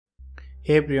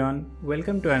Hey everyone,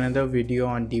 welcome to another video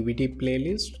on DBT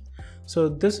playlist. So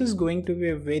this is going to be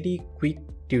a very quick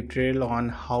tutorial on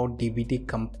how DBT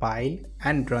compile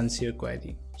and runs your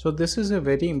query. So this is a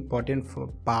very important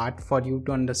part for you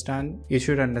to understand. You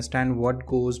should understand what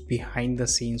goes behind the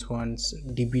scenes once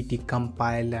DBT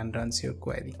compile and runs your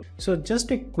query. So just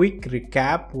a quick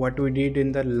recap what we did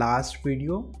in the last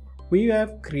video. We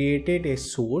have created a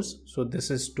source, so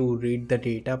this is to read the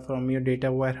data from your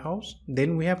data warehouse.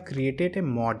 Then we have created a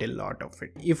model out of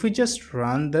it. If we just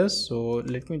run this, so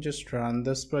let me just run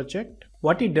this project.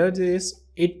 What it does is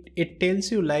it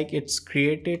tells you like it's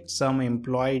created some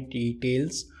employee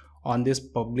details on this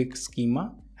public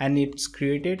schema and it's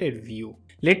created a view.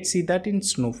 Let's see that in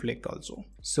Snowflake also.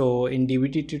 So in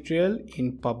DBT tutorial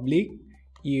in public,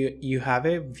 you have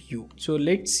a view. So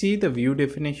let's see the view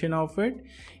definition of it.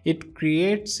 It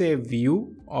creates a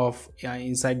view of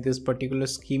inside this particular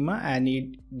schema,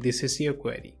 and this is your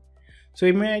query. So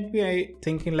you might be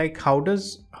thinking like, how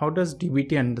does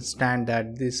DBT understand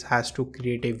that this has to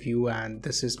create a view and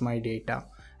this is my data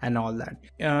and all that?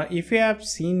 If you have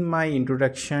seen my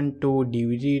introduction to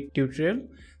DBT tutorial,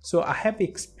 so I have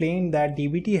explained that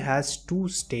DBT has two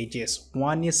stages.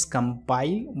 One is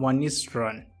compile, one is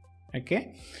run.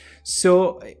 Okay,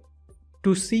 so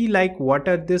to see like what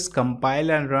are this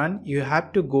compile and run, you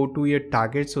have to go to your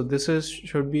target. So this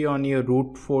should be on your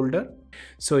root folder.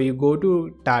 So you go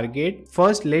to target.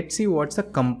 First, let's see what's the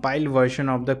compile version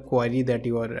of the query that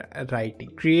you are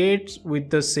writing. Creates with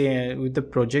the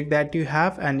project that you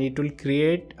have, and it will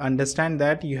understand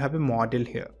that you have a model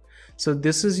here. So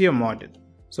this is your model.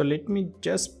 So let me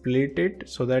just split it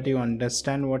so that you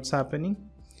understand what's happening.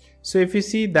 So if you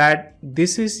see that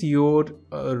this is your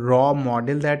raw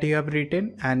model that you have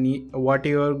written, and what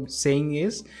you are saying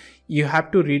is you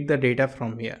have to read the data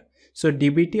from here. So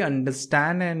DBT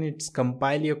understand and it's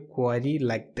compile your query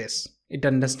like this. It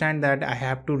understand that I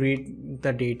have to read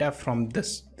the data from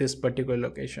this particular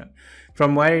location.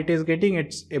 From where it is getting,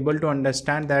 it's able to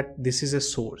understand that this is a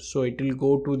source. So it will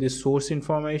go to the source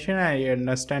information and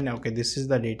understand, okay, this is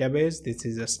the database, this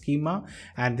is a schema,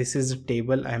 and this is a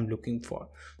table I'm looking for.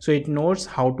 So it knows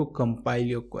how to compile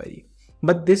your query.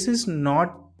 But this is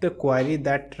not the query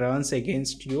that runs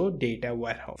against your data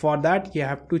warehouse. For that, you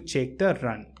have to check the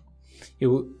run.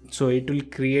 So it will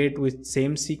create with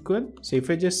same SQL. So if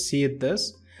I just see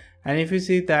this, and if you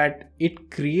see that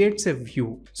it creates a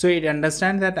view, so it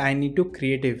understands that I need to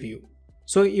create a view.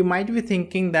 So you might be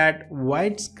thinking that why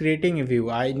it's creating a view,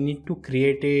 I need to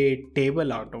create a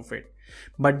table out of it.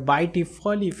 But by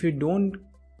default, if you don't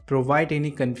provide any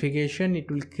configuration,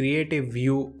 it will create a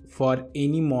view for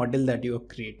any model that you are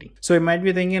creating. So you might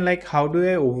be thinking like, how do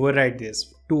I override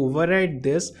this? To override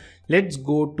this, let's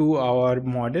go to our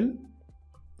model.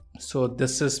 So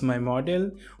this is my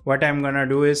model. What I'm gonna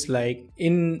do is, like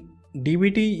in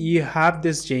DBT, you have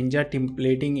this Jinja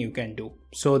templating you can do.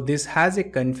 So this has a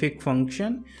config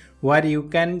function where you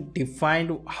can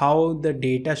define how the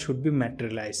data should be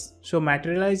materialized. So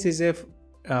materialize is a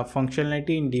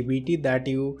functionality in DBT that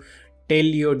you tell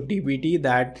your DBT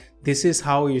that this is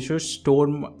how you should store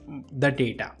the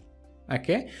data.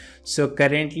 Okay, so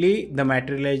currently the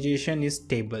materialization is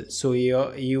table. So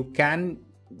you can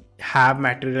have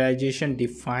materialization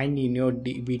defined in your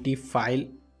DBT file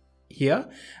here,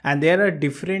 and there are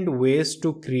different ways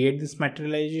to create this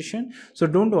materialization. So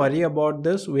don't worry about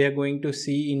this. We are going to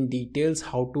see in details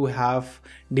how to have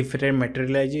different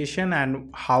materialization and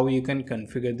how you can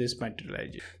configure this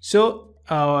materialization. So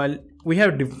we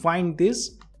have defined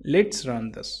this. Let's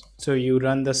run this. So you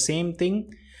run the same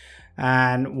thing,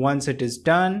 and once it is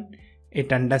done,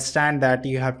 it understands that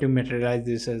you have to materialize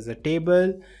this as a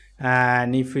table.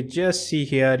 And if you just see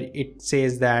here, it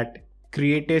says that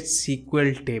created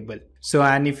SQL table. So,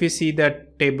 and if you see the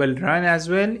table run as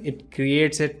well, it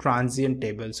creates a transient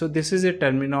table. So this is a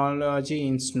terminology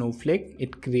in Snowflake.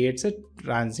 It creates a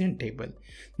transient table.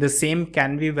 The same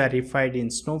can be verified in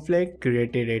Snowflake,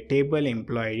 created a table,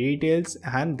 employee details,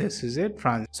 and this is a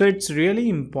transient. So it's really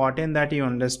important that you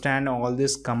understand all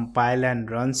this compile and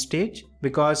run stage,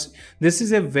 because this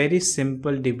is a very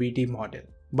simple DBT model.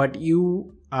 But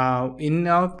you in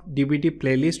our DBT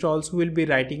playlist also will be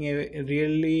writing a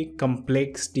really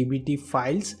complex DBT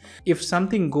files. If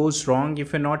something goes wrong,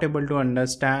 if you're not able to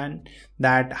understand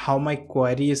that how my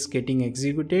query is getting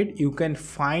executed, you can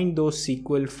find those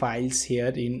SQL files here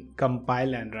in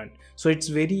compile and run. So it's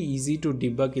very easy to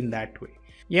debug in that way.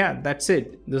 Yeah, that's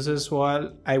it. This is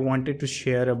what I wanted to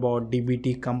share about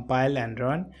DBT compile and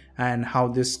run and how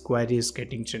this query is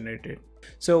getting generated.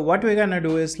 So what we're gonna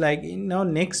do is, like, in our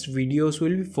next videos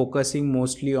we'll be focusing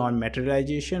mostly on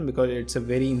materialization, because it's a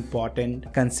very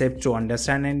important concept to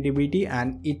understand in DBT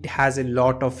and it has a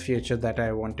lot of features that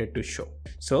I wanted to show.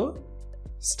 So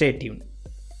stay tuned.